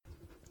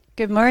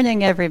Good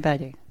morning,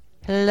 everybody.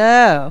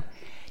 Hello.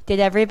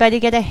 Did everybody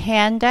get a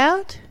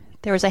handout?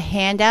 There was a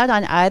handout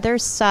on either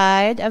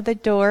side of the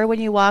door when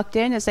you walked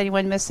in. Is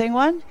anyone missing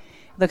one?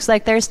 Looks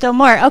like there's still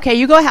more. Okay,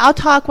 you go ahead. I'll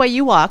talk while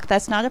you walk.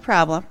 That's not a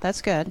problem.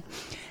 That's good.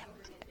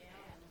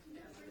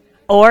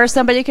 Or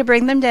somebody could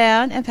bring them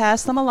down and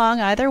pass them along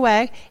either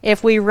way.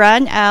 If we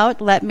run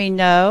out, let me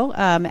know,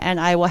 and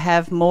I will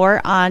have more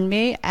on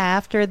me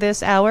after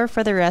this hour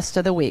for the rest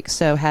of the week.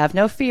 So have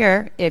no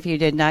fear if you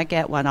did not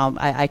get one.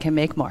 I can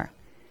make more.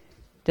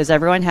 Does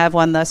everyone have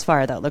one thus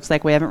far, though? Looks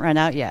like we haven't run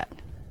out yet.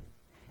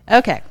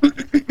 Okay.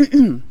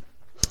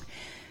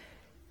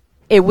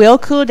 It will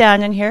cool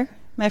down in here,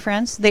 my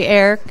friends. The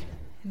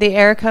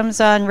air comes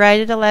on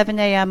right at 11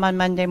 a.m. on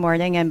Monday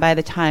morning, and by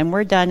the time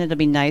we're done, it'll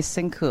be nice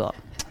and cool.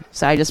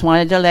 So I just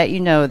wanted to let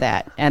you know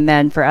that. And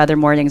then for other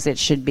mornings, it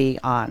should be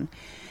on.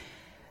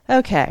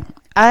 Okay.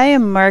 I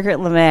am Margaret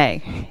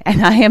LeMay,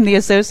 and I am the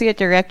Associate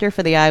Director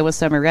for the Iowa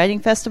Summer Writing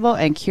Festival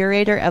and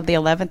curator of the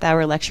 11th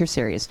Hour Lecture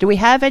Series. Do we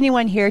have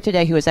anyone here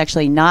today who is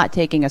actually not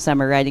taking a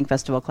Summer Writing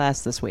Festival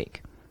class this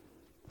week?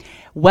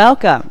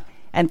 Welcome.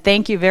 And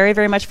thank you very,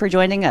 very much for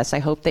joining us. I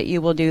hope that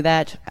you will do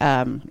that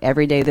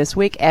every day this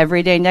week,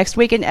 every day next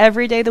week, and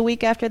every day the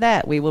week after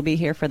that. We will be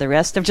here for the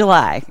rest of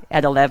July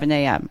at 11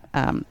 a.m.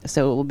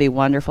 So it will be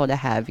wonderful to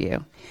have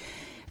you.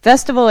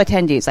 Festival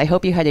attendees, I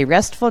hope you had a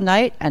restful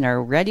night and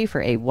are ready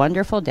for a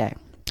wonderful day.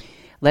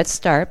 Let's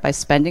start by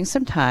spending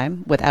some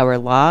time with our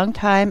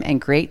longtime and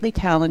greatly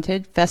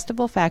talented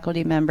festival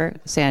faculty member,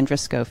 Sandra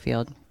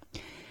Scofield.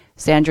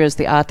 Sandra is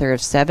the author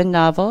of 7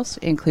 novels,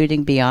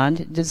 including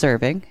Beyond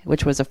Deserving,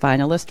 which was a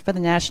finalist for the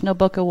National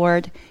Book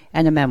Award,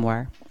 and a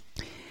memoir.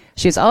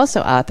 She is also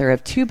author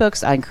of 2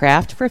 books on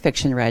craft for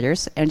fiction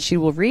writers, and she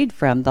will read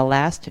from The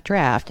Last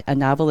Draft, A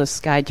Novelist's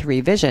Guide to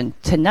Revision,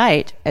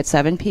 tonight at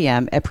 7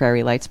 p.m. at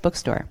Prairie Lights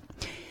Bookstore.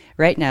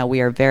 Right now,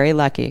 we are very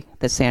lucky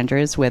that Sandra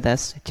is with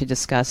us to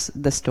discuss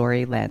the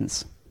story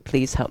lens.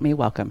 Please help me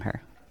welcome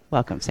her.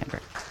 Welcome,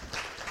 Sandra.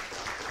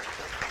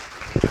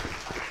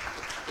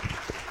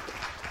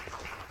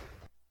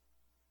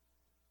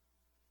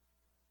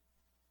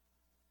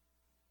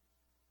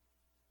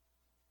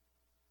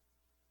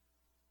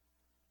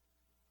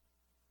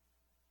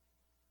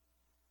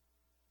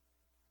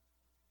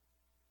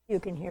 You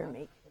can hear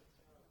me.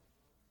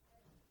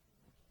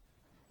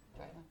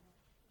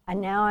 And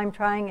now I'm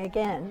trying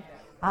again.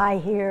 I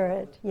hear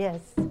it, yes.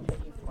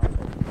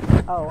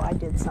 Oh, I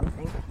did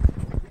something.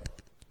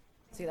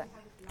 See that?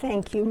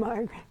 Thank you,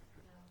 Margaret.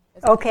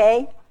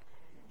 Okay,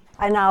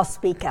 and I'll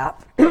speak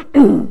up.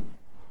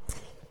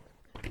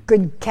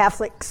 Good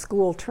Catholic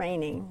school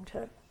training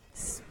to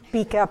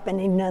speak up and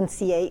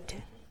enunciate.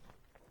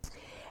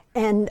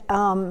 And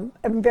I'm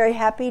very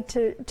happy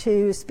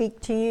to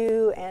speak to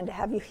you and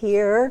have you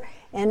here.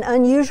 And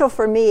unusual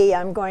for me,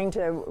 I'm going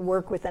to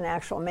work with an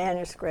actual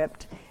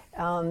manuscript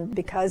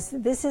because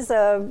this is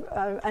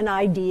an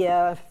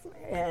idea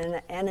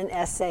and an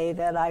essay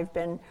that I've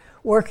been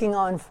working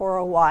on for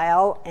a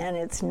while, and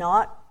it's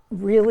not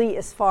really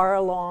as far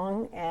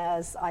along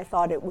as I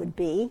thought it would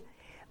be,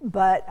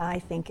 but I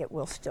think it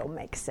will still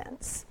make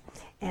sense.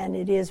 And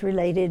it is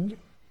related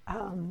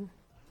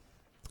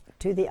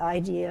to the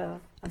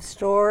idea of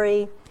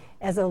story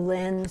as a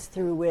lens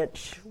through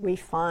which we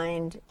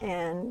find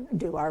and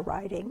do our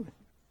writing.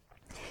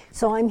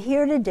 So I'm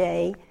here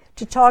today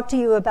to talk to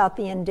you about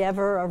the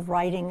endeavor of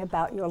writing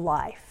about your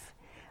life,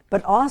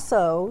 but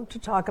also to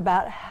talk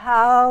about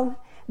how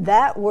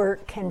that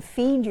work can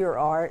feed your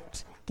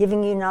art,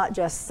 giving you not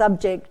just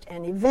subject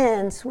and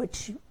events,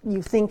 which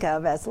you think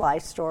of as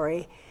life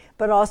story,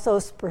 but also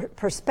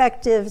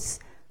perspectives,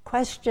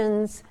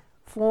 questions,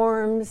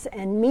 forms,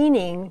 and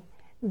meaning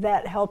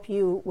that help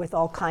you with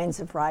all kinds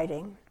of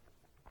writing.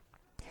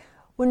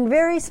 When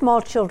very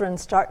small children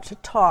start to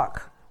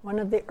talk, one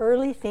of the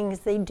early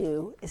things they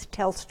do is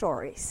tell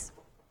stories.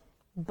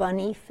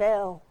 Bunny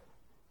fell.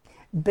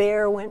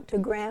 Bear went to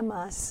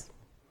Grandma's.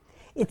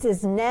 It's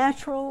as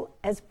natural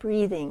as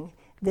breathing,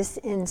 this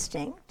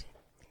instinct.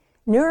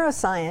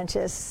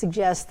 Neuroscientists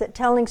suggest that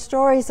telling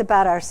stories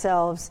about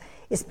ourselves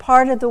is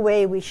part of the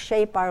way we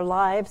shape our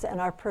lives and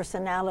our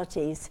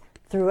personalities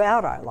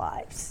throughout our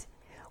lives.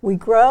 We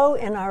grow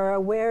in our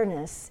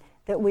awareness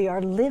that we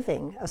are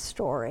living a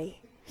story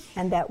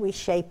and that we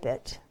shape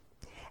it.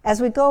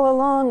 As we go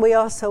along, we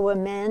also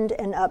amend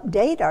and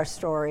update our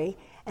story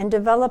and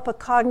develop a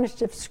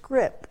cognitive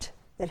script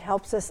that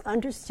helps us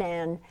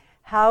understand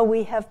how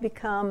we have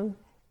become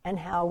and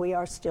how we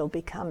are still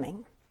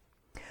becoming.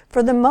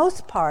 For the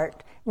most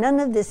part,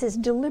 none of this is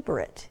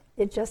deliberate.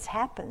 It just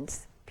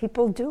happens.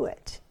 People do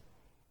it.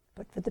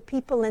 But for the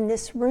people in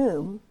this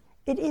room,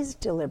 it is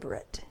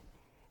deliberate.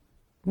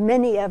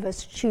 Many of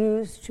us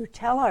choose to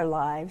tell our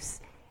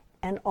lives,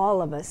 and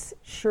all of us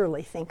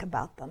surely think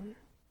about them.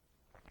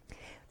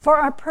 For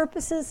our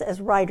purposes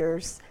as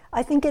writers,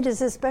 I think it is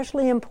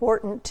especially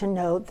important to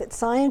note that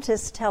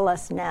scientists tell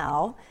us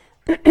now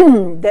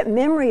that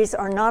memories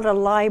are not a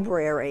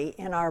library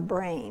in our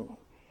brain.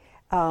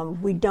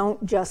 We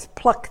don't just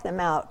pluck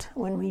them out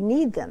when we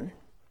need them.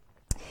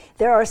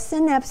 There are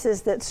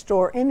synapses that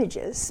store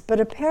images, but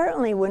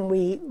apparently when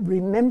we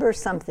remember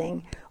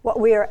something, what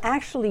we are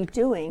actually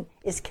doing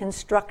is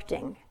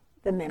constructing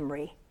the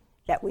memory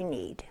that we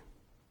need.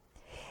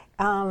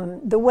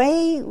 The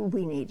way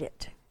we need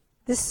it.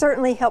 This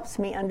certainly helps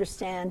me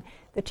understand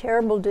the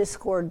terrible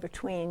discord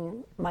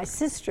between my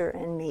sister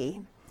and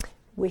me.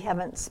 We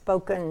haven't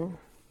spoken,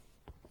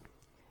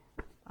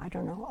 I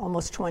don't know,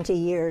 almost 20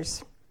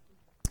 years,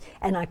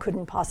 and I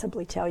couldn't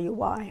possibly tell you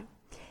why.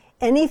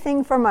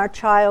 Anything from our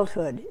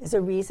childhood is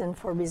a reason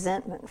for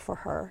resentment for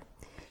her.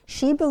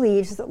 She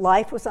believes that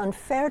life was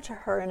unfair to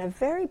her in a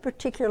very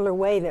particular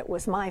way that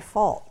was my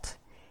fault,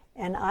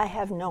 and I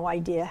have no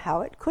idea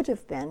how it could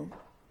have been.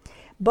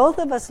 Both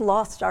of us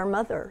lost our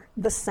mother,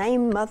 the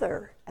same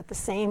mother, at the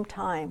same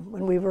time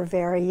when we were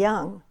very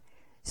young,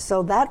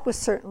 so that was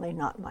certainly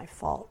not my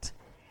fault.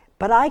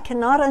 But I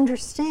cannot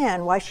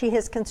understand why she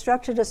has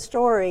constructed a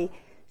story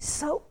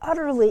so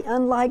utterly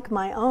unlike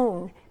my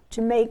own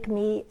to make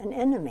me an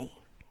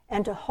enemy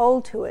and to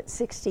hold to it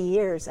 60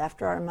 years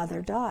after our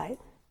mother died.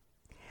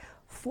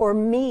 For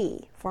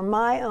me, for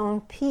my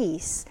own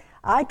peace,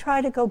 I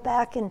try to go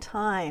back in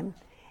time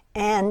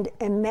and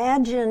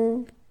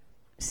imagine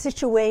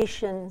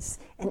situations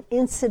and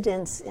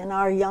incidents in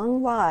our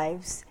young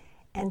lives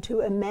and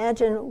to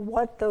imagine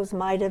what those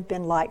might have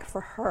been like for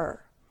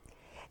her.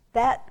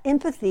 That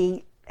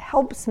empathy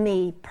helps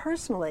me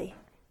personally.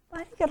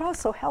 I think it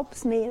also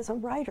helps me as a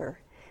writer,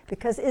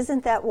 because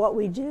isn't that what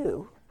we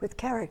do with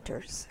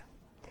characters?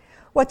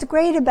 What's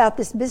great about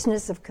this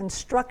business of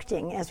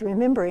constructing as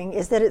remembering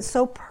is that it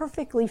so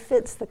perfectly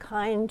fits the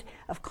kind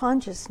of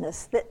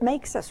consciousness that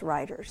makes us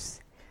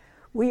writers.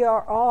 We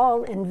are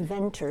all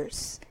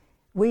inventors.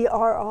 We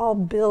are all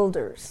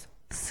builders,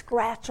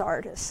 scratch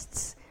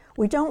artists.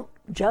 We don't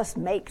just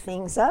make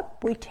things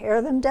up, we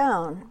tear them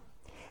down.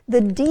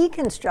 The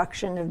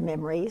deconstruction of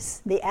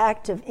memories, the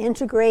act of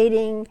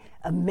integrating,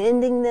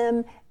 amending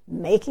them,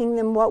 making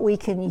them what we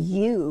can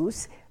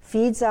use,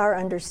 feeds our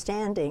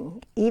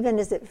understanding, even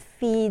as it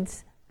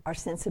feeds our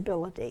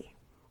sensibility,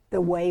 the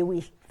way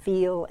we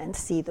feel and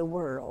see the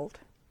world.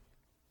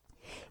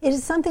 It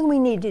is something we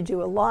need to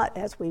do a lot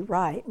as we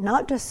write,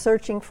 not just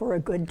searching for a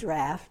good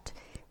draft,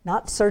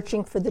 not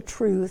searching for the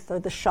truth or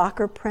the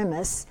shocker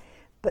premise,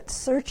 but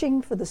searching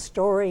for the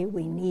story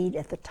we need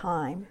at the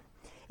time.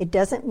 It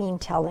doesn't mean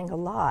telling a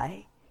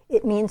lie.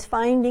 It means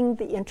finding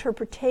the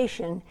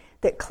interpretation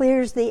that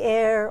clears the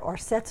air or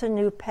sets a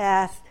new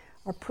path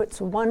or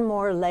puts one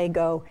more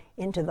Lego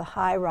into the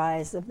high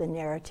rise of the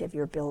narrative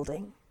you're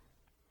building.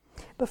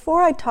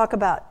 Before I talk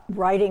about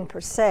writing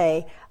per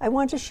se, I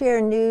want to share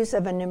news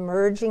of an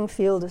emerging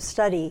field of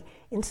study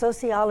in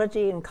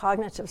sociology and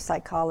cognitive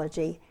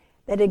psychology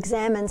that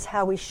examines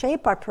how we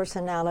shape our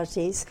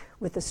personalities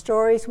with the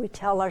stories we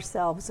tell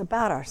ourselves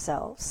about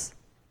ourselves.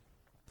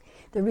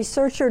 The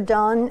researcher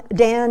Dan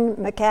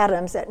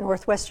McAdams at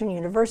Northwestern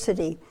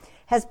University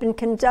has been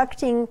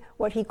conducting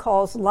what he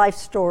calls life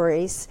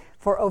stories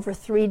for over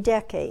 3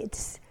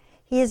 decades.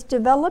 He has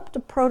developed a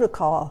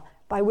protocol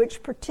by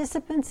which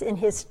participants in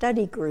his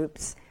study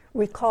groups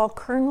recall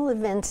kernel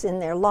events in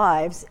their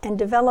lives and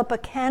develop a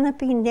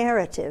canopy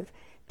narrative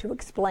to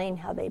explain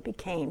how they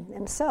became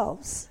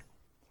themselves.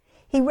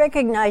 He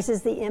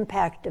recognizes the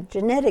impact of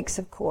genetics,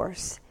 of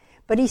course,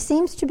 but he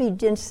seems to be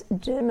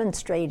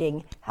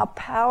demonstrating how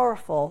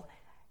powerful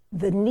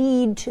the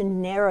need to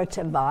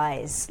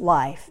narrativize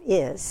life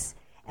is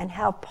and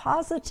how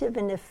positive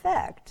an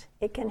effect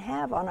it can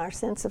have on our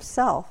sense of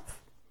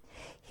self.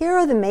 Here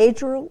are the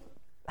major,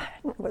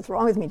 what's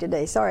wrong with me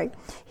today, sorry.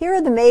 Here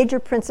are the major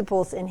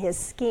principles in his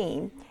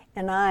scheme,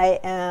 and I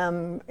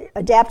am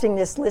adapting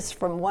this list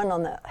from one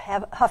on the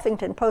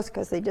Huffington Post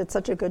because they did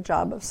such a good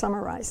job of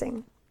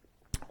summarizing.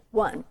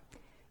 1,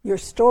 your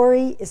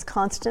story is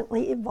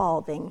constantly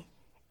evolving,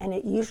 and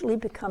it usually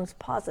becomes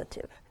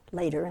positive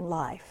later in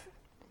life.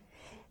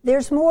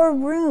 There's more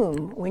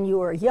room when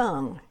you are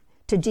young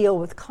to deal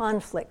with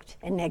conflict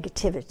and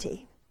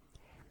negativity.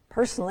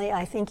 Personally,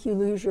 I think you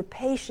lose your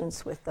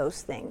patience with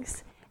those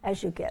things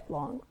as you get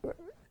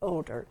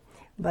older.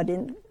 But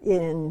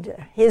in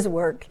his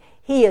work,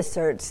 he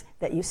asserts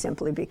that you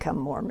simply become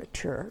more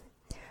mature.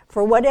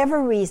 For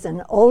whatever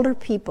reason, older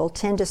people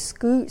tend to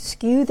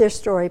skew their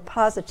story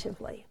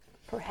positively,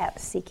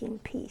 perhaps seeking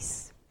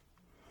peace.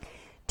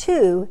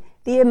 2,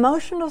 the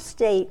emotional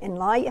state and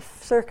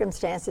life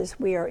circumstances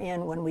we are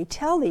in when we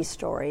tell these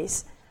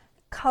stories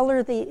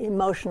color the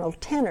emotional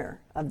tenor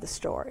of the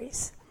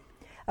stories.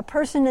 A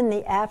person in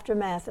the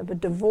aftermath of a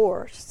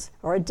divorce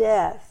or a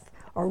death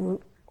or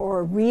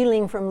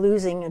reeling from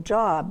losing a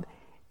job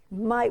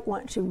might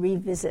want to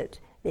revisit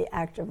the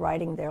act of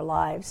writing their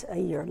lives a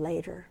year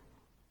later.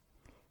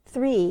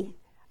 3,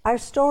 our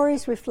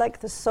stories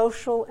reflect the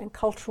social and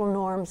cultural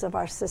norms of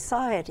our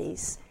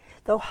societies,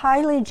 though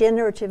highly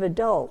generative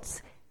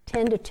adults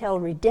tend to tell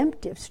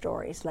redemptive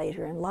stories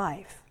later in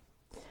life.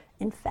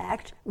 In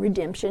fact,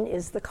 redemption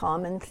is the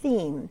common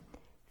theme.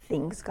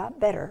 Things got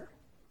better.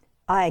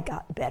 I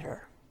got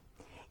better.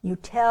 You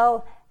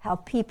tell how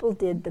people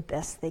did the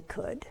best they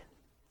could.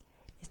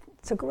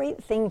 It's a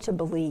great thing to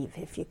believe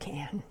if you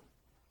can.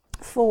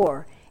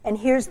 4, and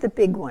here's the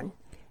big one,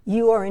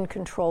 you are in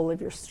control of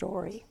your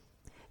story.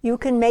 You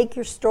can make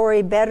your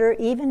story better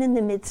even in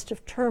the midst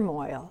of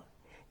turmoil.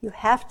 You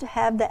have to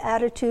have the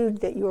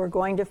attitude that you are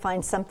going to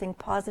find something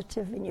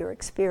positive in your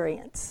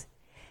experience.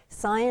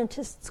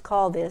 Scientists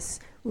call this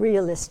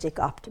realistic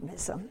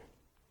optimism.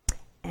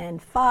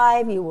 And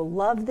 5, you will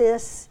love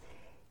this,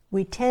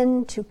 we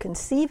tend to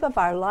conceive of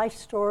our life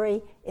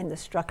story in the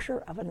structure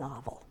of a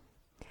novel.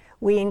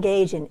 We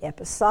engage in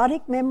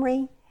episodic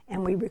memory,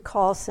 and we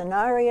recall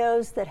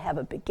scenarios that have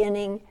a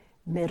beginning,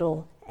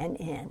 middle, and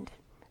end.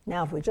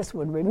 Now, if we just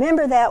would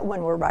remember that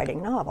when we're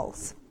writing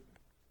novels.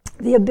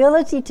 The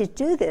ability to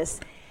do this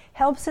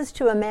helps us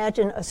to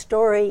imagine a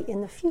story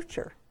in the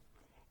future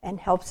and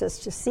helps us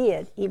to see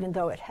it even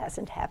though it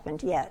hasn't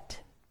happened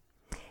yet.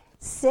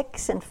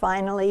 6, and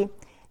finally,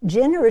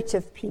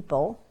 generative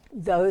people,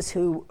 those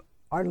who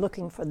are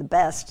looking for the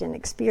best in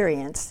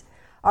experience,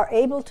 are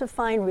able to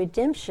find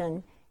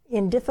redemption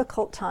in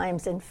difficult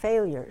times and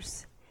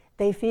failures.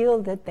 They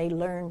feel that they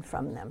learn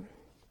from them.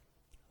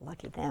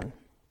 Lucky them.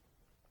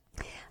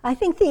 I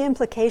think the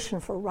implication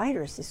for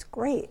writers is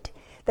great,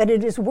 that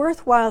it is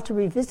worthwhile to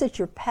revisit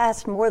your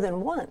past more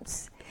than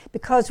once,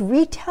 because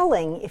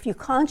retelling, if you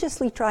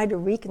consciously try to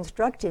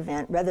reconstruct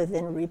event rather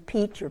than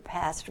repeat your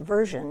past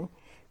version,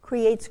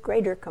 creates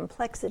greater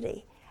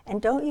complexity. And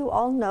don't you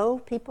all know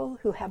people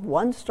who have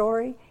one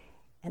story,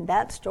 and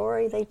that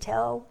story they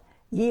tell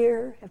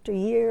year after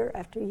year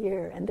after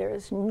year, and there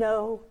is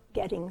no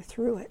getting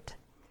through it.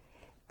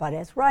 But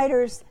as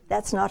writers,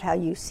 that's not how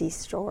you see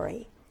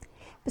story.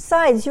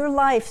 Besides, your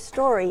life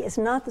story is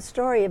not the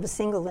story of a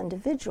single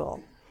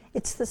individual.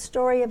 It's the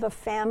story of a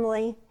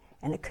family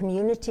and a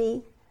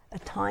community, a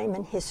time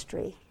in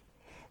history.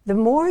 The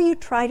more you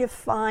try to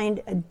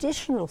find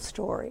additional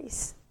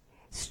stories,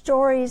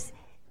 stories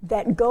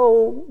that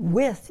go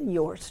with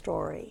your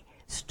story,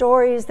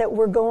 stories that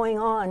were going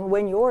on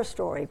when your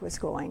story was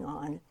going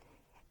on,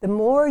 the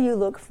more you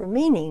look for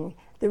meaning,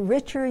 the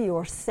richer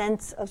your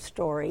sense of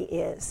story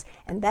is.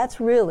 And that's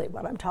really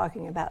what I'm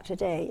talking about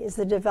today, is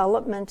the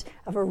development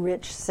of a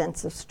rich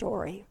sense of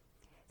story.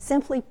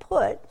 Simply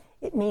put,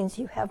 it means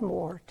you have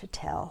more to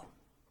tell.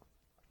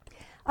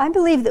 I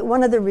believe that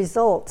one of the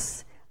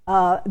results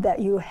that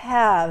you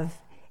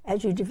have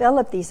as you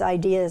develop these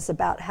ideas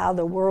about how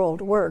the world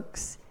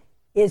works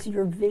is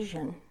your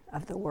vision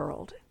of the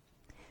world.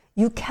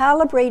 You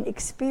calibrate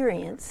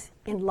experience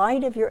in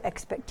light of your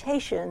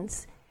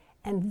expectations,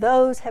 and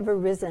those have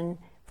arisen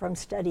from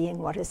studying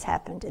what has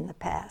happened in the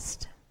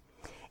past.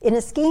 In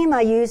a scheme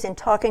I use in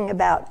talking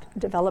about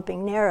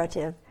developing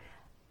narrative,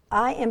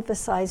 I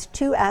emphasize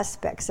 2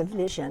 aspects of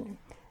vision.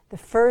 The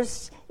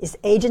first is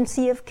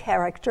agency of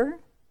character,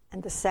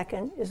 and the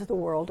second is the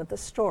world of the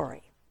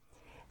story.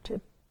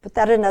 To put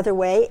that another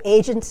way,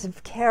 agency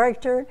of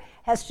character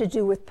has to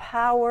do with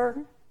power,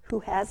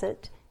 who has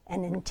it,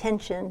 and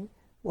intention,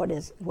 what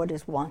is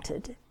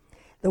wanted.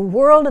 The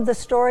world of the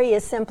story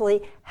is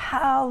simply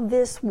how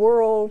this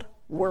world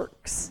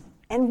works,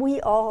 and we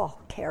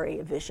all carry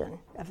a vision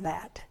of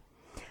that.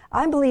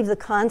 I believe the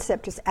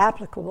concept is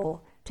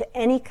applicable to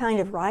any kind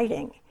of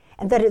writing,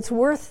 and that it's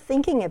worth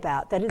thinking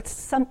about, that it's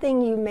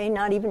something you may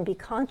not even be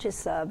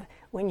conscious of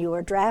when you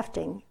are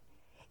drafting.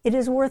 It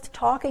is worth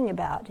talking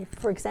about. If,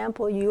 for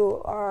example,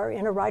 you are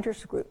in a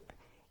writer's group,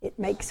 it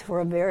makes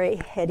for a very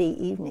heady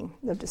evening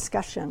of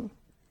discussion.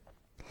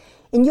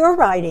 In your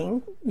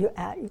writing, you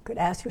could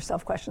ask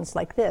yourself questions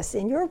like this.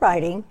 In your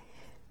writing,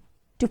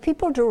 do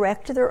people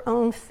direct their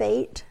own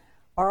fate,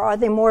 or are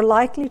they more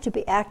likely to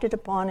be acted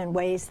upon in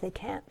ways they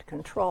can't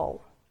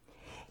control?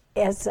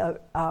 As a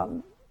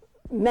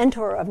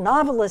mentor of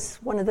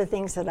novelists, one of the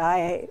things that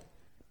I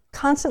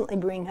constantly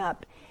bring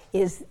up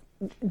is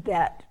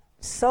that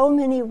so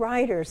many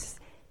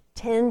writers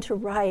tend to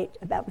write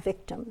about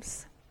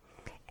victims,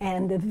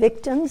 and the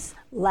victims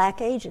lack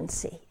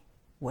agency.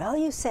 Well,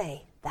 you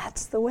say,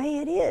 that's the way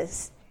it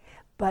is.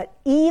 But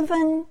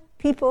even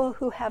people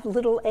who have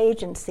little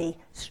agency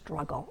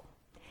struggle.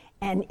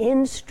 And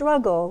in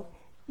struggle,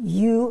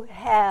 you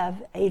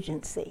have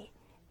agency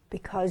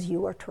because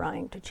you are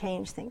trying to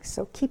change things.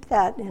 So keep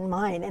that in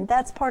mind. And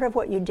that's part of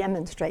what you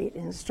demonstrate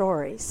in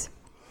stories.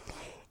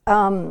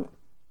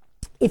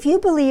 If you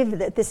believe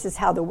that this is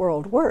how the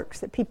world works,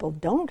 that people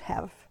don't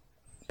have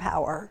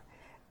power,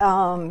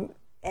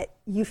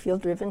 you feel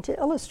driven to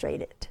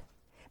illustrate it.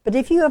 But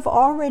if you have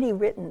already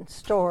written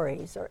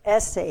stories or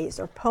essays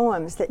or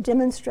poems that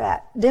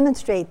demonstrate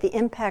the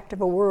impact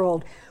of a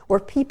world where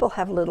people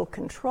have little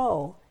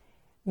control,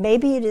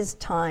 maybe it is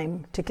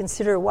time to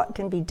consider what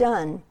can be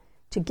done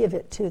to give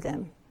it to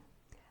them.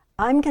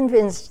 I'm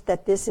convinced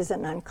that this is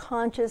an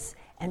unconscious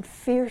and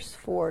fierce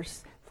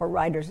force for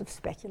writers of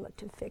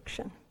speculative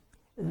fiction.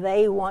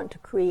 They want to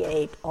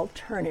create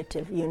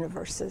alternative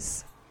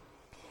universes.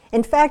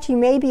 In fact, you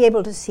may be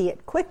able to see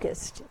it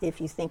quickest if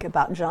you think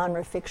about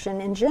genre fiction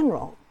in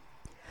general.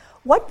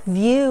 What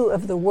view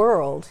of the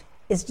world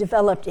is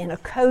developed in a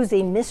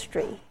cozy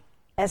mystery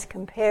as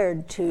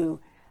compared to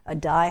a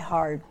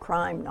die-hard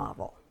crime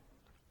novel?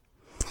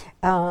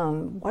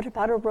 What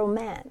about a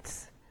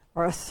romance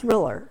or a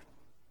thriller?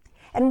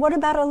 And what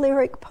about a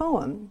lyric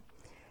poem?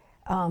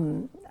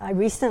 I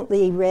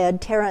recently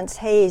read Terence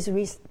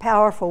Hayes'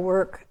 powerful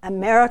work,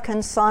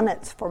 American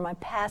Sonnets for My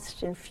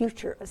Past and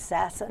Future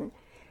Assassin.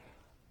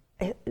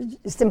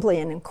 It's simply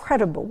an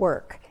incredible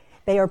work.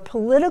 They are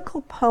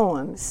political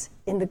poems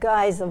in the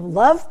guise of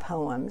love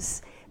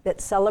poems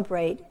that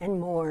celebrate and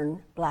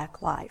mourn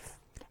Black life,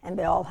 and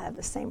they all have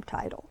the same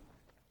title.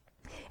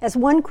 As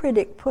one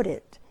critic put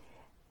it,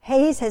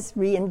 Hayes has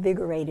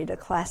reinvigorated a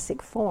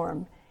classic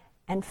form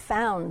and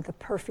found the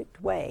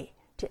perfect way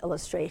to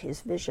illustrate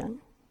his vision.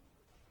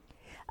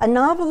 A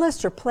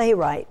novelist or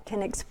playwright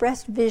can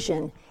express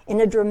vision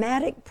in a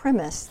dramatic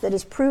premise that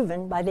is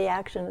proven by the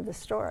action of the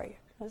story.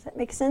 Does that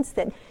make sense?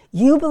 That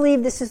you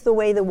believe this is the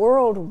way the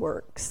world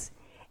works.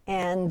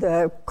 And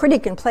the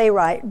critic and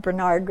playwright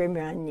Bernard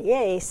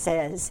Grimanier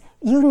says,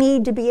 you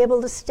need to be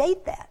able to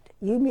state that.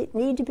 You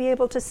need to be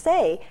able to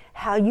say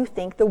how you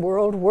think the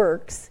world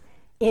works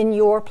in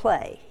your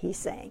play, he's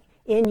saying,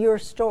 in your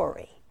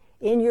story,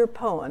 in your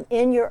poem,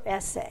 in your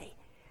essay.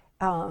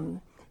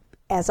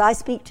 As I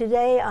speak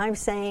today, I'm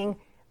saying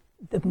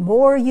the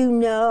more you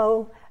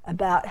know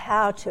about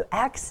how to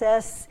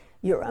access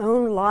your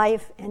own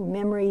life and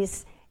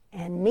memories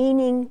and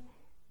meaning,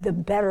 the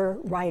better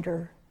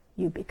writer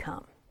you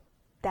become.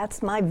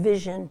 That's my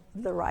vision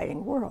of the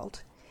writing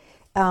world.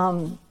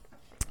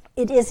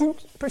 It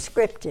isn't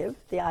prescriptive,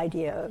 the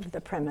idea of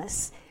the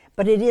premise,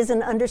 but it is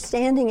an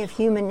understanding of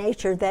human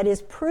nature that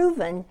is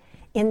proven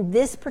in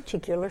this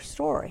particular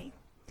story.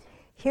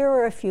 Here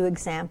are a few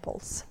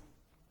examples.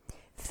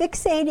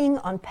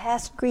 Fixating on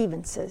past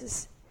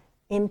grievances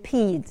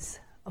impedes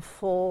a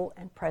full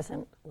and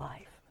present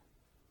life.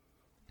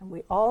 And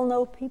we all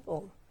know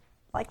people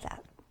like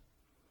that.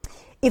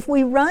 If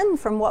we run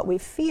from what we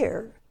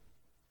fear,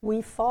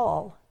 we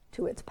fall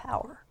to its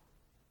power.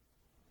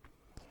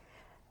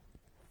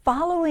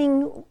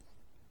 Following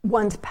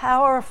one's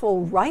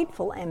powerful,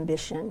 rightful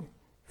ambition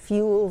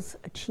fuels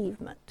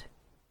achievement.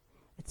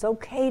 It's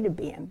okay to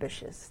be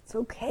ambitious. It's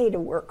okay to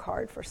work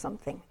hard for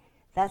something.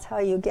 That's how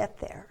you get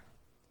there.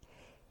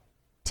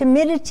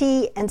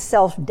 Timidity and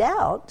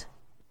self-doubt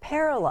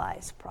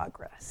paralyze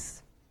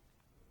progress.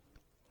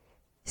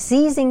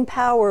 Seizing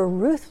power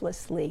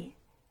ruthlessly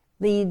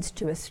leads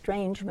to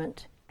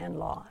estrangement and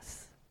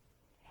loss.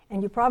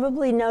 And you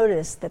probably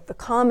notice that the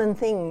common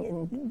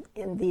thing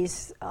in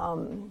these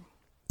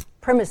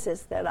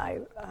premises that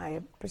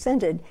I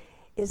presented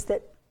is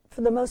that,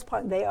 for the most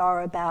part, they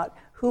are about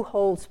who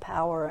holds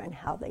power and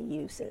how they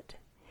use it.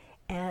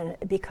 And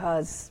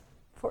because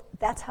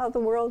that's how the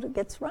world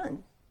gets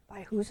run,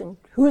 by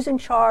who's in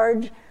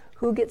charge,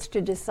 who gets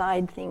to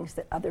decide things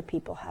that other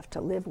people have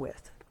to live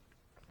with.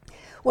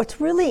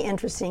 What's really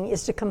interesting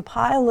is to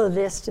compile a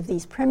list of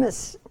these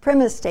premise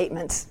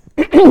statements.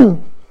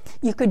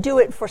 You could do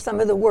it for some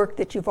of the work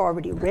that you've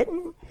already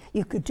written.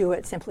 You could do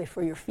it simply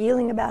for your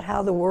feeling about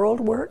how the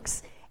world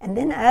works. And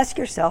then ask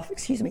yourself,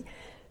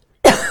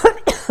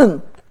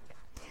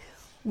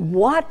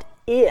 what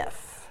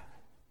if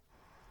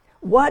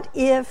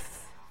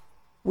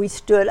we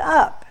stood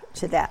up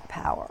to that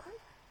power?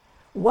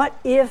 What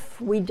if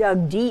we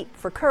dug deep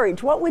for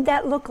courage? What would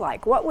that look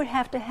like? What would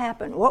have to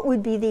happen? What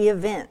would be the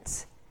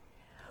events?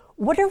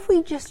 What if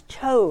we just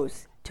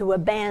chose to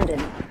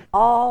abandon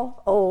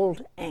all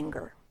old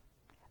anger?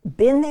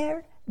 Been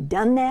there,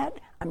 done that,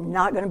 I'm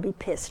not going to be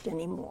pissed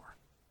anymore.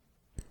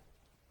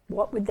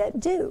 What would that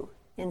do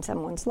in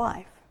someone's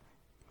life?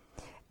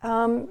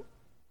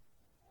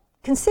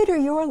 Consider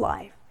your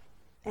life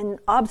and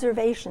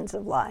observations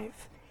of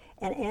life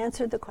and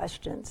answer the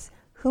questions: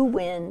 who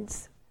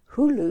wins?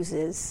 Who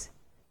loses?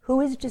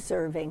 Who is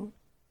deserving?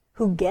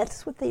 Who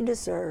gets what they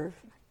deserve?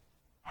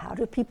 How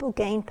do people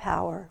gain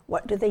power?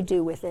 What do they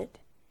do with it?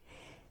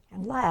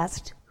 And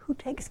last, who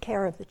takes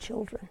care of the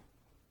children?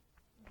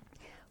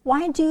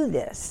 Why do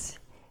this?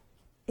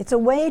 It's a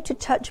way to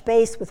touch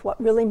base with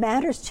what really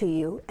matters to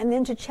you and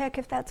then to check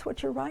if that's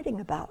what you're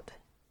writing about.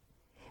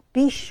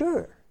 Be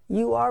sure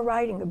you are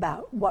writing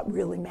about what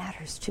really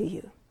matters to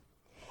you.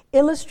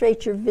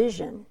 Illustrate your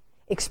vision.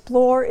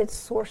 Explore its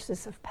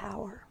sources of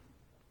power.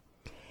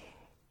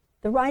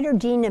 The writer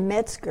Dina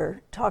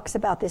Metzger talks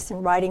about this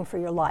in Writing for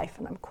Your Life,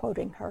 and I'm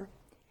quoting her.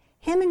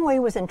 Hemingway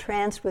was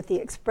entranced with the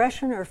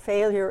expression or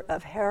failure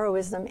of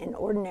heroism in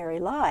ordinary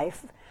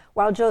life,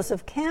 while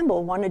Joseph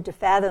Campbell wanted to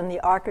fathom the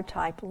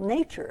archetypal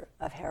nature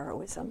of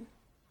heroism.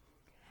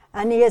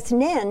 Aeneas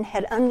Nin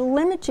had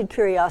unlimited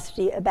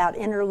curiosity about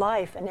inner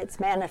life and its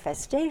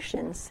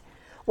manifestations,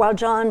 while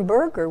John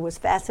Berger is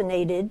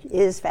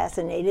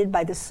fascinated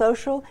by the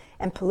social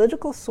and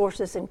political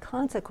sources and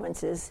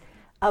consequences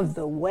of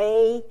the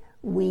way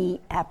we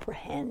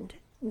apprehend.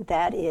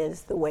 That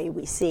is, the way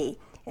we see.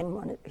 And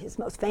one of his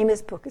most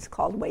famous book is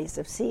called Ways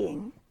of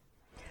Seeing.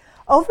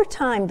 Over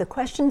time, the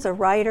questions a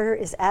writer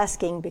is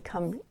asking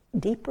become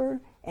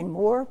deeper and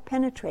more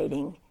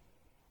penetrating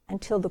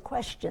until the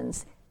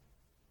questions,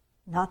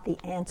 not the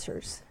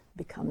answers,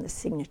 become the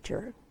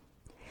signature.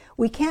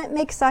 We can't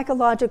make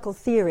psychological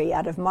theory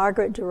out of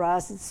Margaret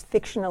Duras'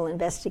 fictional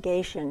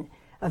investigation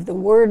of the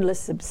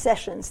wordless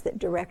obsessions that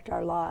direct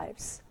our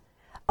lives.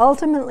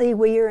 Ultimately,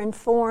 we are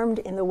informed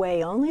in the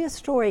way only a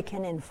story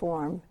can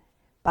inform,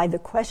 by the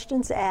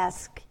questions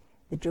asked,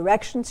 the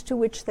directions to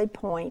which they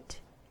point,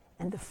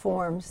 and the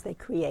forms they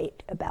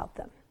create about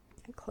them.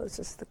 It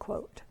closes the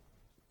quote.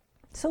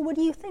 So what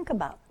do you think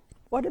about?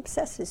 What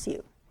obsesses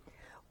you?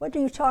 What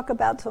do you talk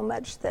about so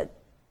much that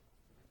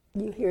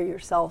you hear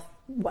yourself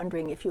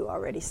wondering if you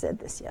already said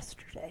this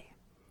yesterday?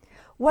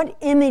 What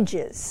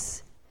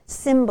images,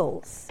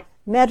 symbols,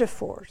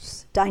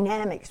 metaphors,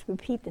 dynamics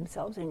repeat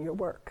themselves in your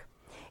work?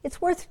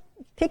 It's worth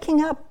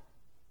picking up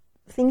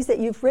things that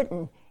you've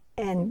written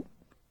and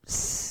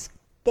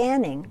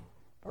scanning,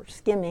 or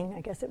skimming, I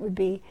guess it would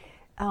be,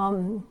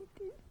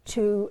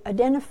 to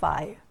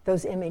identify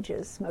those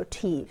images,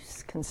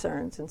 motifs,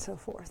 concerns, and so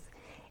forth.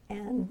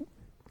 And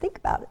think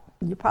about it.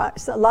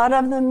 A lot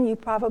of them you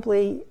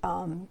probably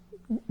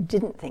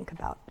didn't think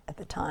about at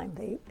the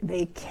time.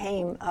 They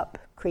came up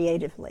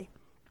creatively.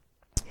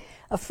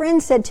 A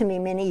friend said to me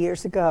many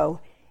years ago,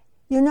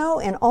 "You know,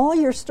 in all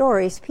your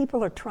stories,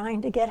 people are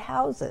trying to get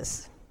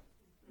houses."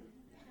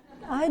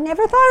 I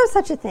never thought of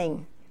such a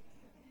thing.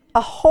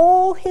 A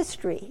whole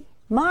history,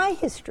 my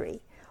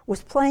history,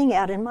 was playing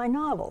out in my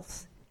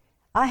novels.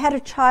 I had a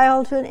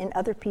childhood in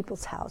other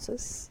people's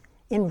houses,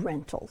 in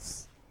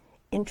rentals,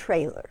 in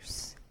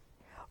trailers.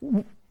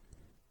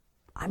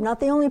 I'm not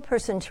the only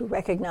person to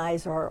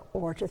recognize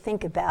or to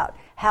think about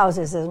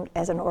houses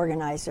as an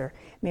organizer.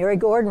 Mary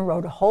Gordon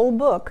wrote a whole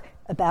book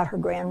about her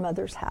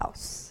grandmother's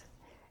house.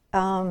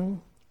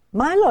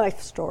 My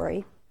life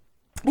story,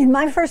 in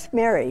my first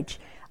marriage,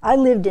 I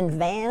lived in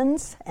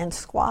vans and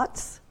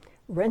squats,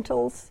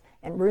 rentals,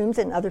 and rooms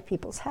in other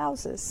people's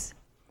houses.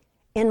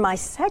 In my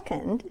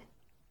second,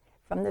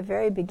 from the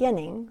very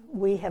beginning,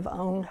 we have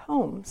owned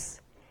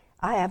homes.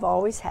 I have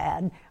always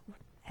had,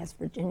 as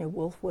Virginia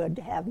Woolf would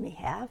have me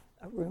have,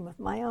 a room of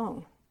my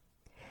own.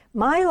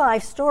 My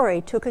life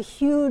story took a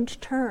huge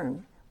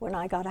turn when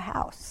I got a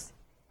house.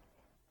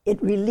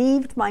 It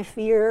relieved my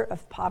fear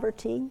of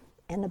poverty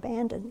and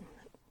abandonment.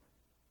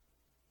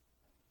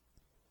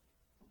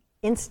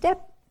 In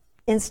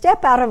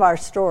Step Out of Our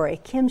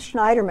Story, Kim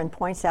Schneiderman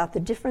points out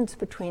the difference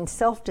between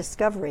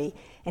self-discovery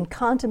and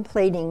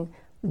contemplating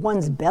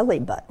one's belly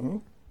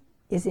button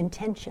is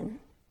intention.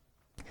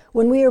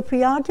 When we are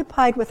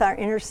preoccupied with our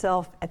inner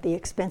self at the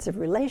expense of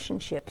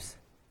relationships,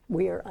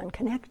 we are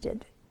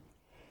unconnected.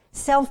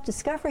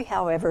 Self-discovery,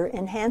 however,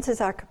 enhances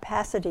our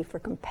capacity for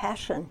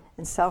compassion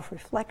and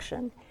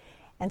self-reflection.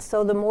 And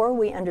so the more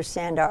we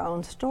understand our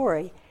own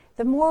story,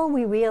 the more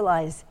we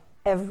realize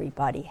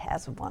everybody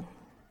has one.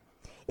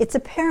 It's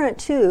apparent,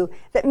 too,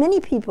 that many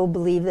people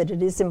believe that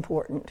it is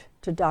important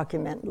to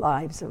document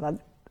lives of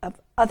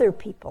other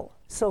people,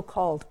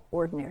 so-called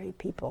ordinary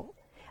people,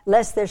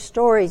 lest their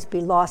stories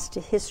be lost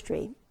to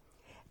history.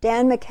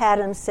 Dan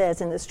McAdams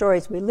says in The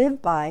Stories We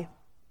Live By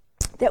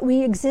that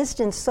we exist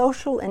in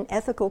social and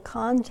ethical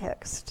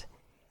context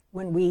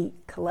when we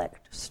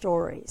collect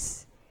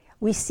stories.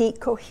 We seek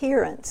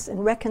coherence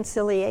and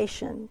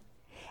reconciliation.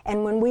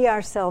 And when we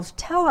ourselves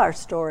tell our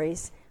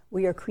stories,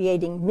 we are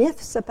creating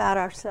myths about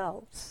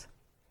ourselves.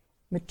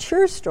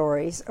 Mature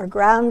stories are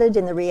grounded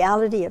in the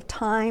reality of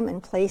time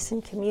and place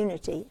and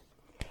community.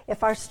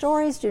 If our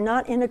stories do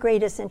not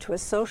integrate us into a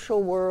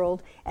social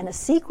world and a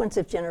sequence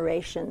of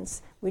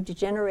generations, we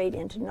degenerate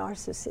into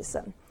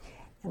narcissism.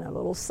 And a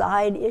little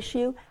side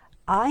issue,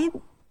 I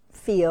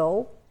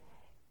feel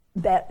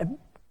that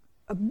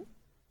a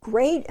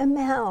great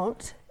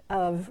amount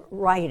of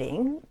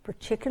writing,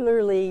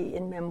 particularly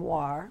in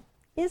memoir,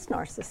 is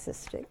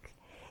narcissistic,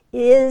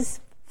 is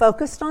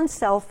focused on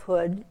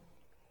selfhood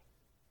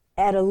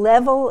at a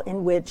level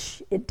in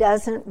which it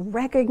doesn't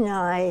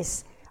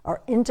recognize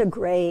or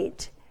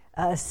integrate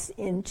us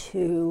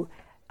into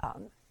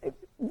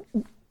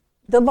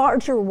the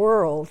larger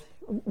world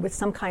with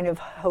some kind of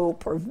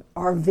hope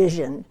or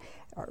vision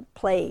or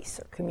place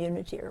or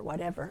community or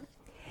whatever.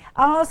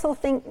 I also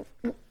think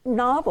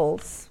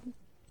novels,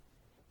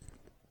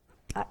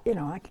 I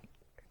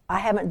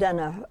haven't done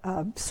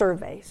a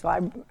survey, so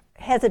I'm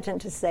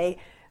hesitant to say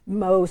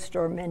most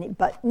or many,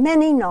 but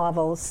many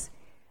novels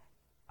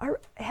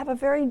have a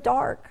very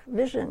dark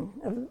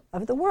vision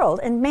of the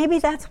world, and maybe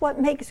that's what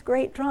makes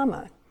great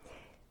drama.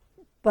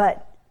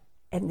 But,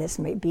 and this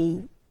may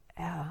be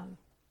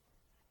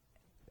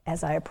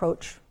as I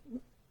approach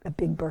a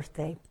big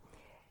birthday,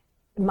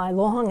 my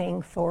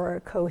longing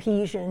for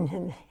cohesion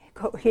and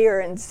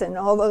coherence and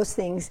all those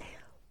things.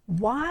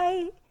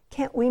 Why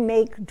can't we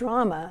make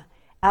drama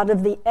out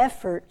of the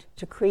effort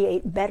to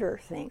create better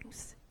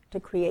things,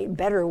 to create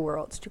better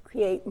worlds, to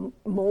create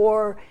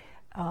more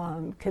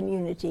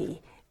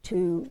community,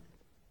 to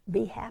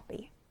be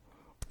happy?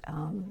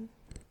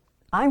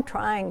 I'm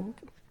trying,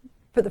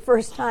 for the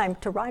first time,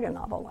 to write a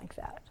novel like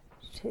that,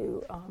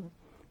 to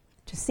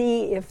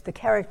see if the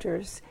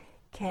characters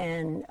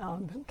can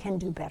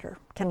do better,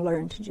 can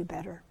learn to do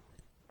better.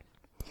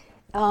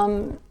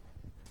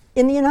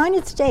 In the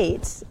United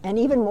States, and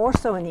even more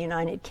so in the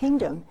United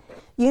Kingdom,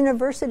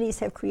 universities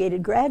have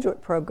created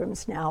graduate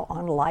programs now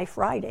on life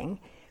writing,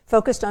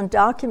 focused on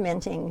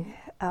documenting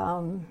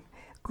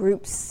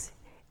groups,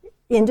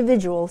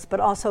 individuals,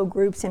 but also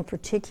groups in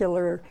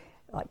particular,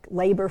 like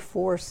labor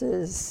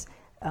forces.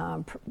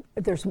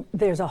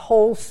 There's a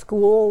whole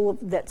school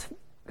that's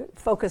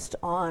focused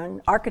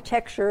on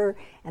architecture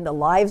and the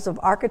lives of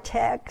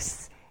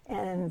architects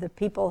and the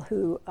people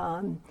who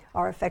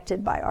are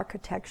affected by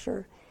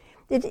architecture.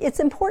 It's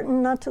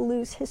important not to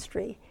lose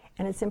history,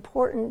 and it's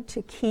important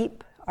to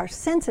keep our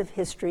sense of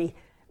history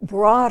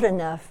broad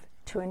enough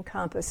to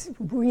encompass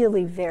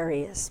really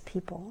various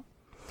people.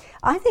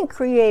 I think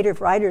creative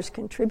writers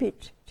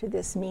contribute to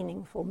this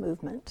meaningful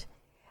movement.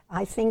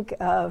 I think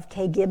of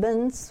Kay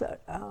Gibbons.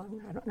 I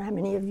don't know how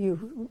many of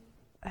you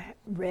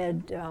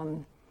read,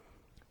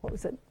 what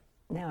was it?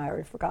 Now I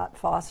already forgot,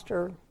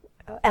 Foster.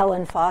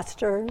 Ellen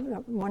Foster,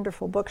 a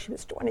wonderful book. She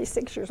was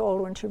 26 years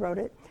old when she wrote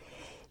it.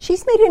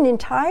 She's made an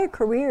entire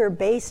career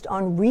based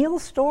on real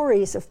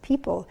stories of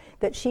people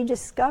that she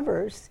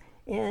discovers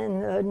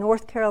in the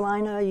North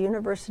Carolina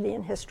University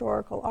and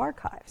Historical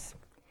Archives.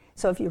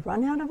 So if you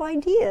run out of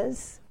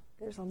ideas,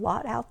 there's a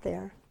lot out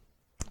there.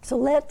 So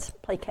let's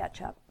play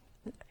catch up.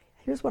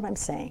 Here's what I'm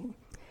saying.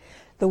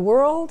 The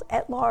world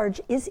at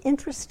large is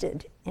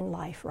interested in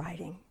life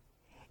writing.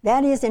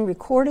 That is, in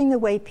recording the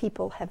way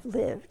people have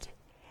lived.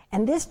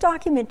 And this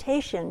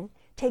documentation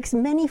takes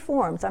many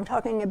forms. I'm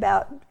talking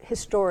about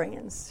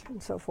historians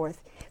and so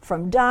forth,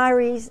 from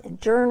diaries and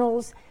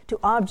journals to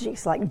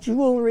objects like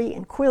jewelry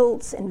and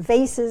quilts and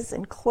vases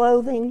and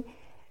clothing,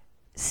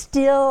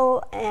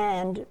 still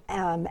and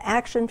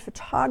action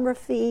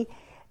photography,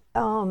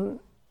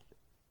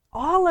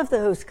 all of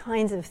those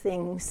kinds of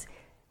things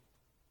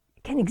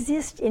can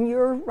exist in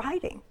your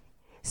writing.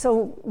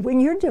 So when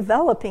you're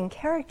developing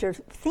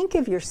characters, think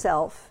of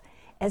yourself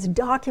as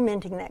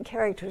documenting that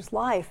character's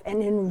life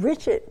and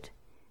enrich it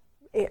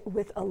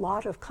with a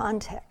lot of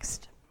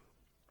context.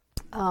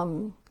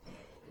 I'm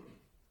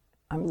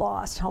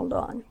lost, hold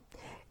on.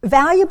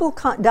 Valuable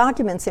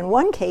documents in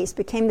one case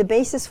became the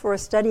basis for a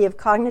study of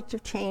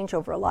cognitive change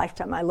over a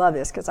lifetime. I love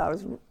this because I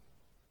was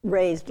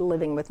raised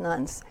living with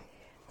nuns.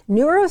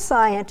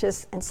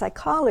 Neuroscientists and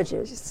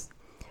psychologists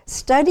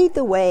studied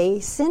the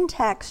way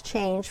syntax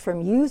changed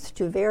from youth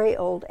to very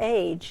old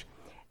age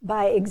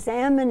by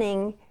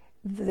examining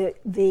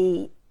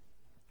the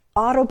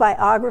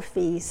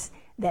autobiographies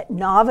that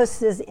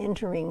novices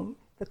entering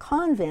the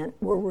convent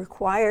were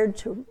required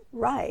to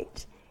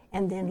write,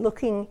 and then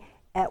looking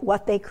at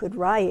what they could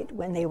write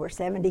when they were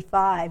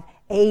 75,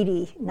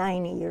 80,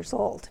 90 years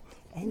old.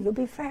 And you'll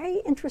be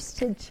very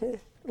interested to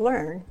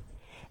learn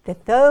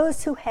that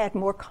those who had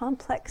more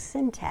complex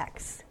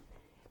syntax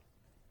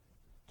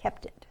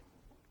kept it.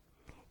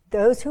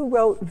 Those who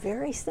wrote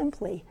very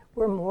simply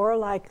were more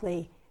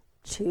likely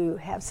to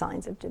have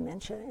signs of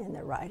dementia in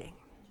their writing.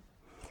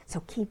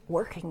 So keep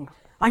working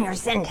on your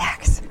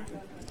syntax.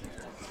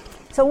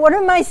 So what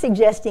am I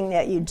suggesting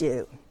that you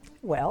do?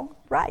 Well,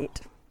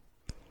 write.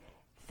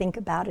 Think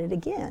about it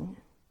again.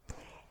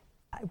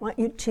 I want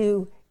you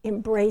to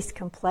embrace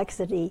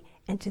complexity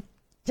and to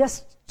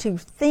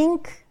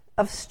think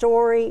of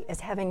story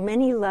as having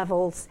many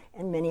levels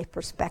and many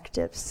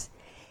perspectives.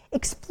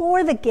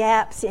 Explore the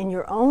gaps in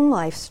your own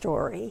life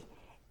story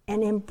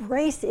and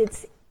embrace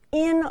its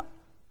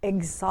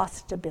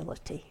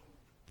inexhaustibility.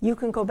 You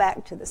can go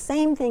back to the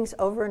same things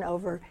over and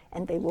over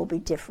and they will be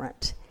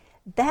different.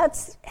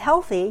 That's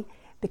healthy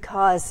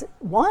because,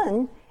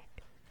 one,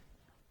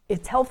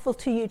 it's helpful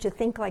to you to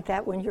think like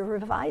that when you're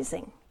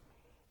revising.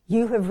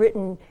 You have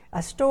written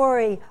a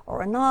story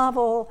or a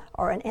novel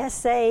or an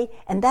essay,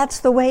 and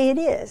that's the way it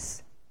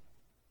is.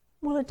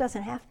 Well, it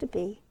doesn't have to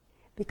be,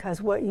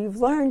 because what you've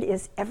learned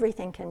is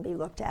everything can be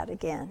looked at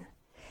again.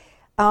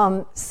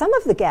 Some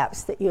of the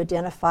gaps that you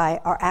identify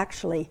are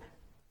actually,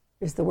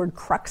 is the word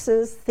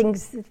cruxes,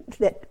 things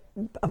that,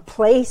 a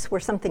place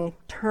where something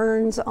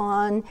turns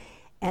on,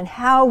 and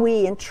how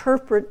we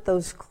interpret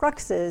those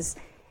cruxes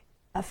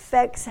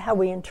affects how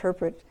we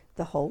interpret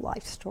the whole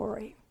life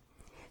story.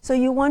 So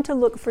you want to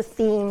look for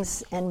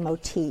themes and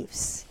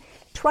motifs.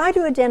 Try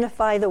to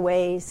identify the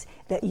ways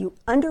that you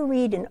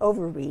underread and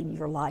overread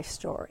your life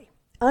story.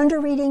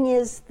 Underreading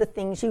is the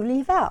things you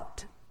leave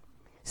out.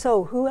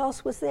 So who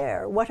else was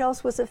there? What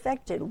else was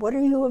affected? What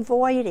are you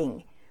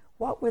avoiding?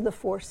 What were the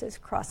forces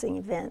crossing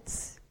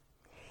events?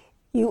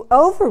 You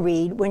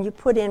overread when you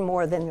put in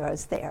more than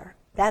was there.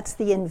 That's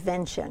the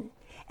invention.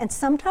 And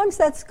sometimes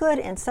that's good,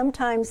 and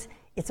sometimes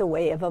it's a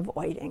way of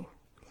avoiding.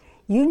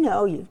 You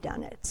know you've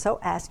done it, so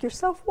ask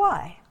yourself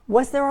why.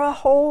 Was there a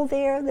hole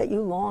there that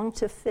you longed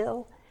to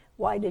fill?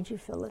 Why did you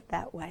fill it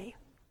that way?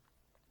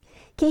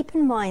 Keep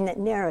in mind that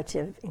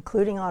narrative,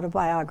 including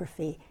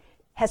autobiography,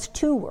 has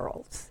two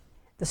worlds.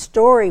 The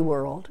story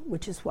world,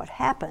 which is what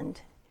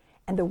happened,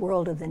 and the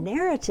world of the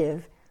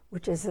narrative,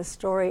 which is the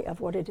story of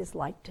what it is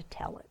like to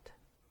tell it.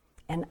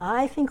 And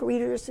I think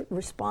readers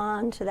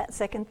respond to that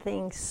second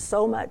thing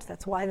so much.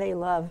 That's why they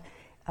love,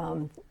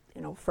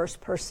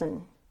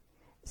 first-person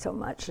so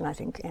much,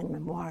 and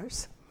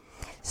memoirs.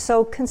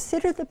 So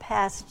consider the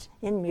past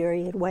in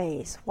myriad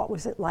ways. What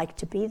was it like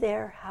to be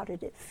there? How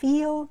did it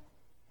feel?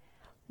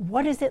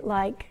 What is it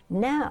like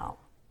now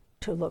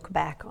to look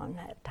back on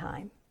that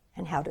time?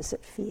 And how does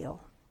it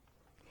feel?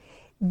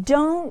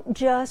 Don't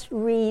just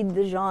read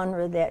the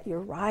genre that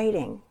you're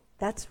writing.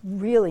 That's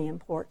really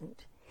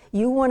important.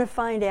 You want to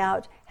find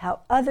out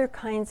how other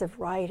kinds of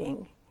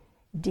writing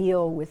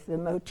deal with the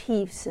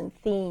motifs and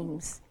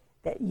themes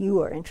that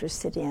you are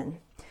interested in.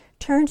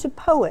 Turn to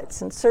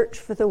poets and search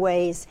for the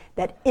ways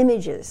that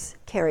images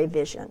carry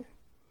vision.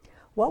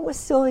 What was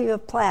Sylvia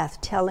Plath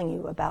telling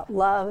you about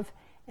love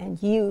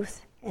and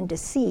youth and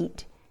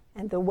deceit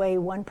and the way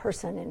one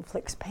person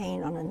inflicts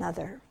pain on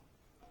another?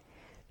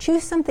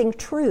 Choose something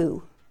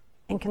true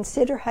and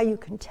consider how you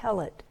can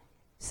tell it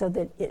so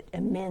that it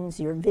amends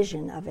your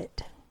vision of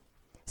it,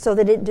 so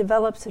that it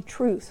develops a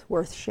truth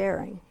worth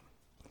sharing.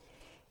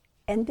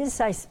 And this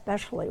I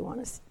especially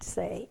want to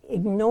say,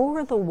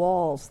 ignore the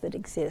walls that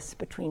exist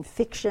between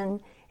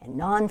fiction and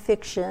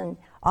nonfiction,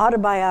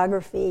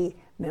 autobiography,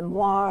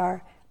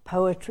 memoir,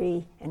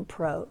 poetry, and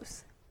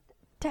prose.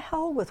 To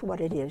hell with what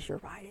it is you're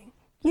writing.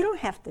 You don't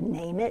have to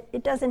name it.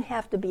 It doesn't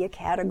have to be a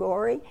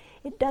category.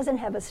 It doesn't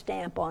have a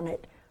stamp on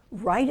it.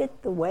 Write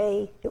it the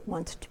way it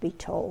wants to be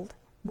told.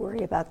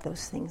 Worry about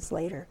those things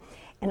later.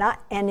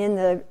 And in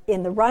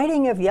the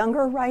writing of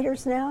younger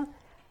writers now,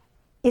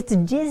 it's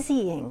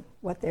dizzying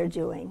what they're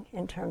doing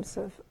in terms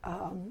of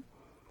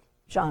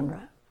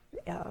genre.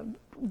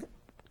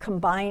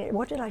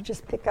 What did I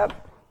just pick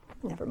up?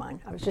 Never mind.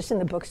 I was just in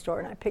the bookstore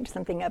and I picked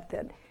something up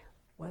that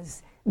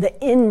was the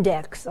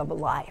index of a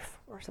life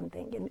or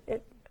something. And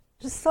it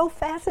was so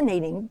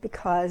fascinating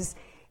because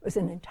it was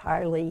an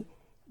entirely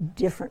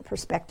different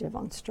perspective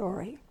on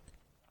story.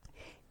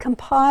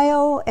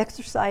 Compile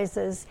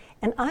exercises,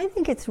 and I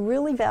think it's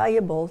really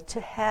valuable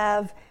to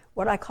have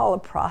what I call a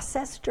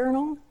process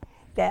journal,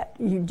 that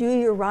you do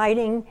your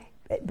writing,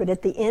 but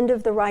at the end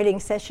of the writing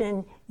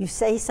session, you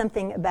say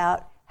something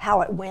about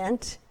how it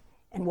went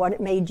and what it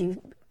made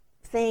you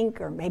think,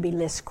 or maybe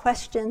list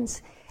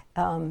questions.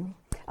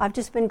 I've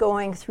just been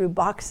going through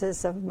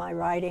boxes of my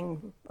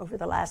writing over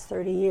the last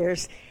 30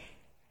 years.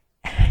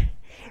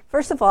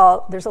 First of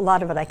all, there's a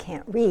lot of it I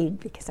can't read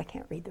because I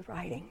can't read the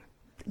writing,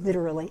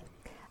 literally.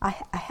 I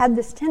had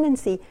this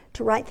tendency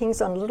to write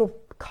things on little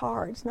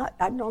cards.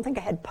 I don't think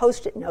I had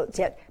Post-it notes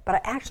yet, but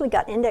I actually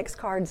got index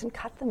cards and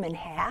cut them in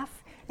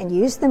half and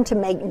used them to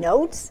make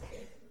notes.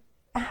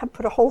 I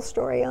put a whole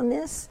story on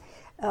this.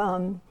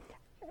 I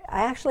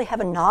actually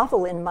have a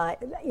novel in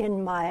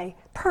my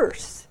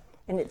purse,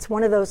 and it's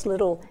one of those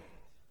little,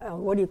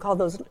 what do you call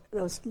those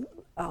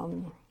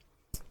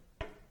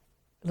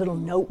little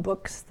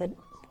notebooks that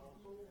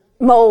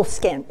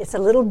moleskin. It's a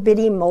little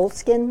bitty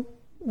moleskin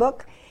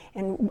book,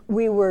 and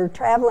we were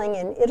traveling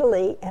in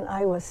Italy, and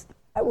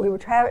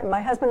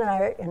my husband and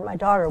I and my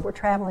daughter were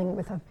traveling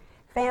with a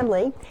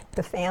family,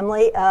 the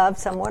family of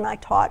someone I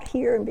taught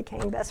here and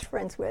became best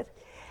friends with,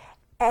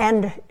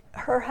 and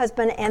her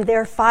husband and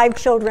their 5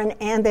 children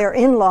and their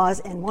in-laws.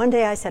 And one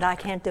day I said, I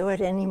can't do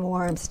it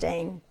anymore. I'm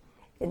staying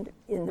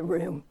in the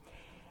room.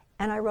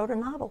 And I wrote a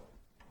novel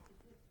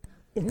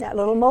in that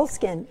little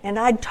moleskin. And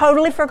I'd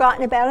totally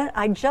forgotten about it.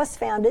 I just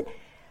found it.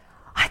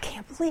 I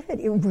can't believe it.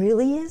 It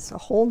really is a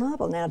whole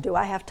novel. Now, do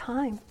I have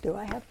time? Do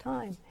I have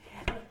time?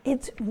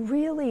 It's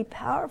really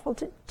powerful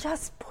to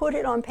just put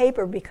it on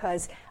paper,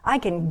 because I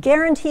can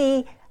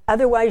guarantee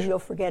otherwise you'll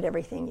forget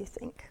everything you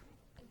think.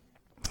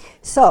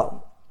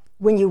 So,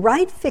 when you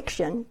write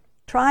fiction,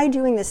 try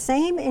doing the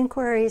same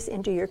inquiries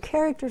into your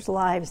characters'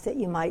 lives that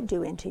you might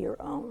do into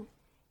your own.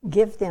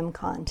 Give them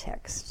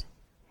context.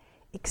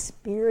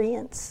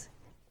 Experience,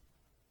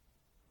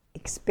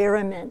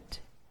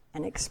 experiment,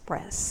 and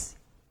express.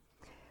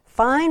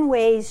 Find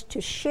ways to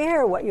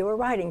share what you are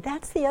writing.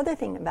 That's the other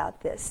thing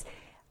about this.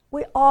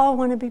 We all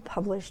want to be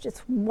published.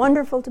 It's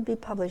wonderful to be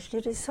published.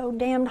 It is so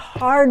damned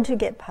hard to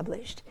get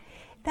published.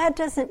 That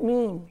doesn't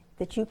mean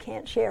that you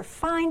can't share.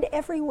 Find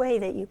every way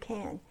that you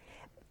can.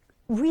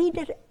 Read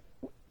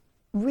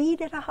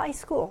at a high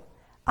school.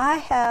 I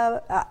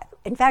have,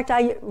 in fact,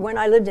 when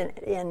I lived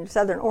in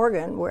Southern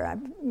Oregon, where I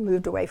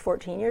moved away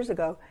 14 years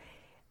ago,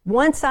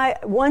 once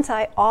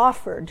I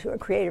offered to a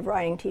creative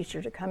writing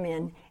teacher to come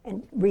in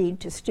and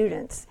read to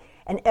students,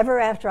 and ever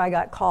after I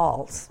got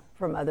calls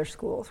from other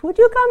schools, would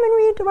you come and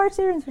read to our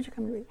students? Would you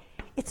come and read?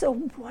 It's a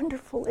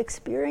wonderful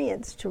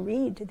experience to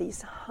read to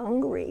these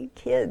hungry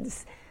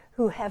kids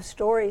who have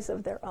stories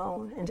of their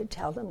own, and to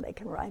tell them they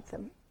can write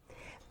them.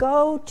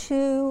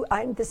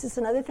 This is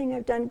another thing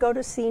I've done, go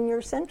to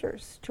senior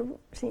centers to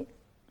see,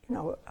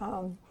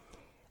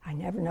 I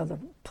never know the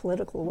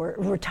political word,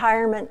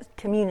 retirement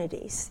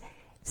communities.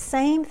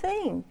 Same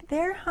thing.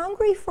 They're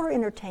hungry for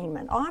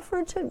entertainment.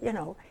 Offer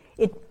to,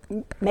 it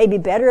may be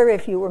better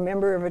if you were a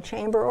member of a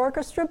chamber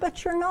orchestra,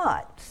 but you're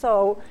not.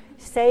 So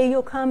say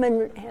you'll come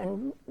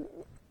and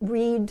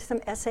read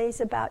some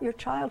essays about your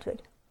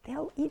childhood.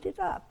 They'll eat it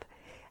up.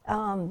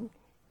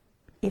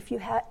 If you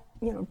have,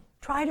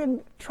 try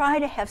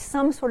to have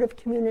some sort of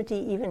community,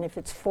 even if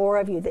it's 4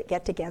 of you that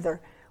get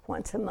together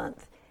once a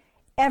month.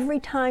 Every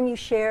time you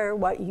share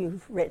what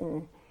you've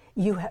written,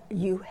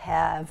 you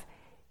have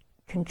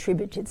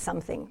contributed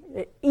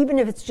something, even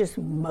if it's just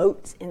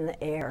motes in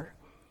the air.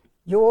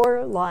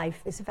 Your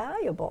life is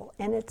valuable,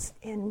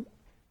 and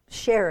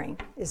sharing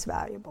is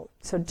valuable.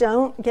 So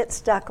don't get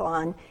stuck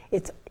on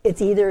it's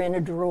either in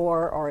a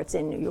drawer or it's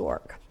in New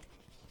York.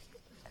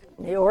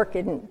 New York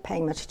isn't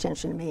paying much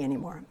attention to me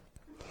anymore.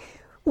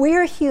 We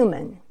are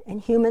human, and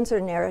humans are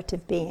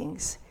narrative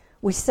beings.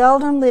 We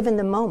seldom live in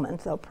the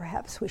moment, though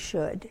perhaps we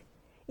should.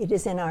 It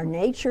is in our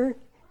nature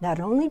not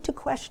only to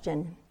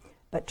question,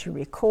 but to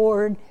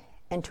record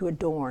and to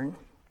adorn.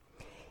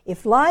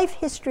 If life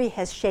history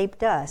has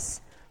shaped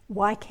us,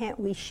 why can't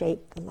we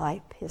shape the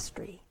life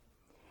history?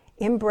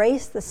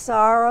 Embrace the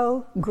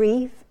sorrow,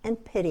 grief,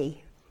 and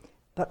pity,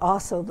 but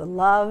also the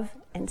love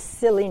and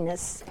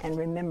silliness and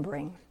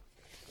remembering.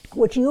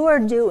 What you are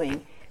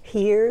doing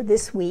here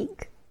this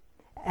week,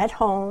 at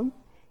home,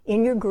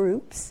 in your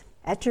groups,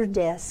 at your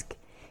desk,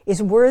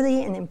 is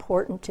worthy and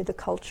important to the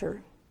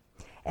culture.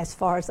 As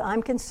far as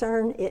I'm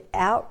concerned, it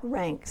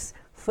outranks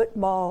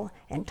football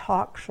and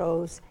talk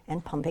shows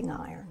and pumping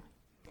iron.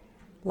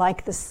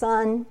 Like the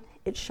sun,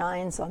 it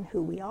shines on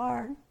who we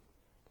are.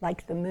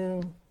 Like the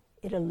moon,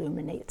 it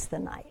illuminates the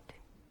night.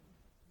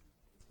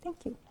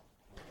 Thank you.